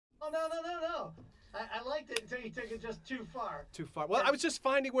No. I liked it until you took it just too far. Too far. Well, I was just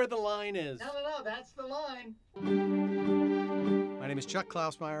finding where the line is. No, that's the line. My name is Chuck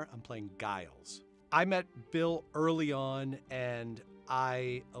Klausmeyer. I'm playing Giles. I met Bill early on, and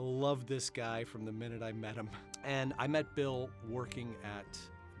I loved this guy from the minute I met him. And I met Bill working at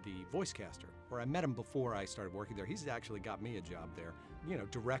the Voicecaster, where I met him before I started working there. He's actually got me a job there, you know,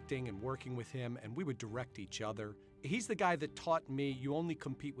 directing and working with him, and we would direct each other. He's the guy that taught me you only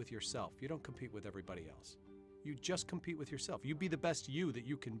compete with yourself. You don't compete with everybody else. You just compete with yourself. You be the best you that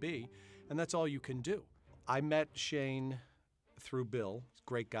you can be, and that's all you can do. I met Shane through Bill. He's a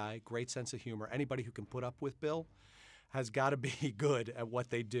great guy, great sense of humor. Anybody who can put up with Bill has got to be good at what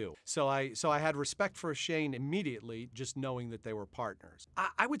they do. So I had respect for Shane immediately, just knowing that they were partners.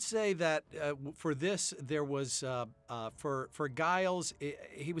 I would say that for this, there was, for Giles,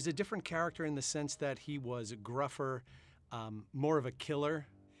 he was a different character in the sense that he was gruffer, more of a killer.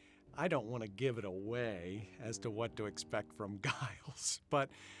 I don't want to give it away as to what to expect from Giles, but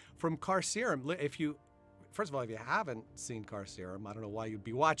from Carcerem, first of all, if you haven't seen Carcerem, I don't know why you'd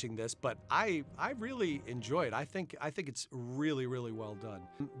be watching this, but I really enjoy it. I think it's really, really well done.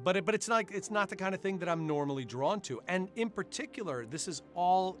 But it's not the kind of thing that I'm normally drawn to. And in particular, this is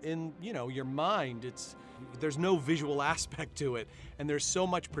all in, you know, your mind. There's no visual aspect to it, and there's so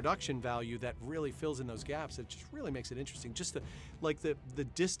much production value that really fills in those gaps. It just really makes it interesting. Just the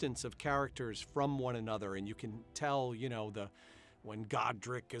distance of characters from one another, and you can tell, you know, when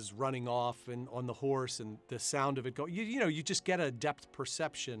Godric is running off and on the horse and the sound of it going, you know, you just get a depth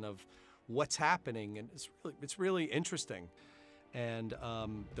perception of what's happening, and it's really interesting. And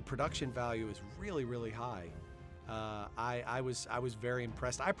the production value is really, really high. I was very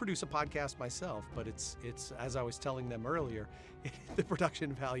impressed. I produce a podcast myself, but it's as I was telling them earlier, the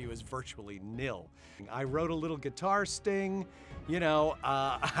production value is virtually nil. I wrote a little guitar sting, you know,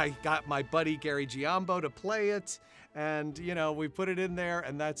 I got my buddy Gary Giambo to play it, and you know, we put it in there,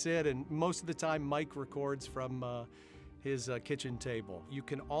 and that's it. And most of the time Mike records from his kitchen table. You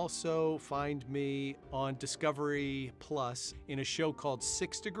can also find me on Discovery Plus in a show called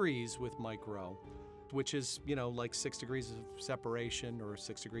 6 Degrees with Mike Rowe, which is, you know, like 6 Degrees of Separation or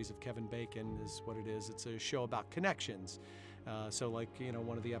 6 Degrees of Kevin Bacon is what it is. It's a show about connections. So like, you know,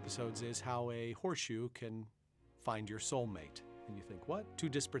 one of the episodes is how a horseshoe can find your soulmate. And you think, what? Two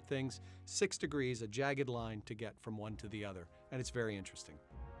disparate things, 6 degrees, a jagged line to get from one to the other. And it's very interesting.